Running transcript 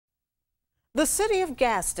The city of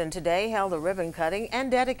Gaston today held a ribbon cutting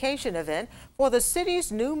and dedication event for the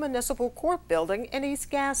city's new municipal court building in East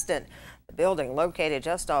Gaston. The building, located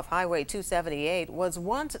just off Highway 278, was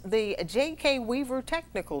once the J.K. Weaver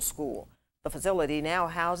Technical School. The facility now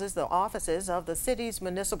houses the offices of the city's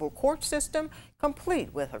municipal court system,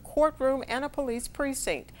 complete with a courtroom and a police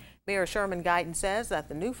precinct. Mayor Sherman Guyton says that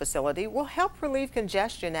the new facility will help relieve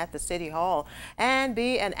congestion at the City Hall and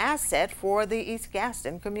be an asset for the East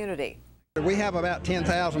Gaston community. We have about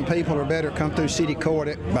 10,000 people or better come through City Court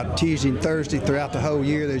about Tuesday and Thursday throughout the whole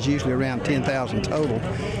year. There's usually around 10,000 total.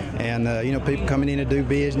 And, people coming in to do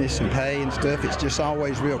business and pay and stuff, it's just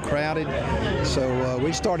always real crowded. So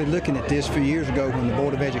we started looking at this a few years ago when the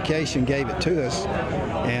Board of Education gave it to us.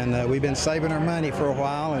 And we've been saving our money for a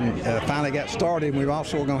while and finally got started. We're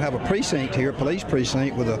also going to have a precinct here, a police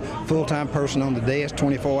precinct, with a full-time person on the desk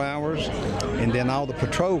 24 hours. And then all the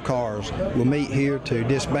patrol cars will meet here to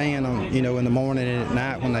disband on, in the morning and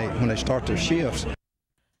at night when they start their shifts.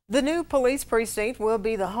 The new police precinct will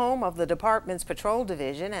be the home of the department's patrol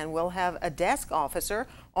division and will have a desk officer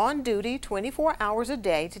on duty 24 hours a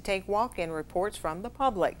day to take walk-in reports from the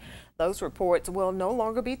public. Those reports will no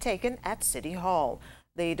longer be taken at City Hall.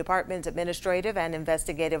 The department's administrative and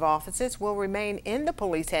investigative offices will remain in the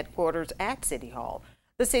police headquarters at City Hall.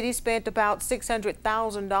 The city spent about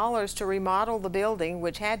 $600,000 to remodel the building,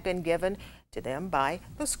 which had been given to them by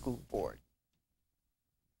the school board.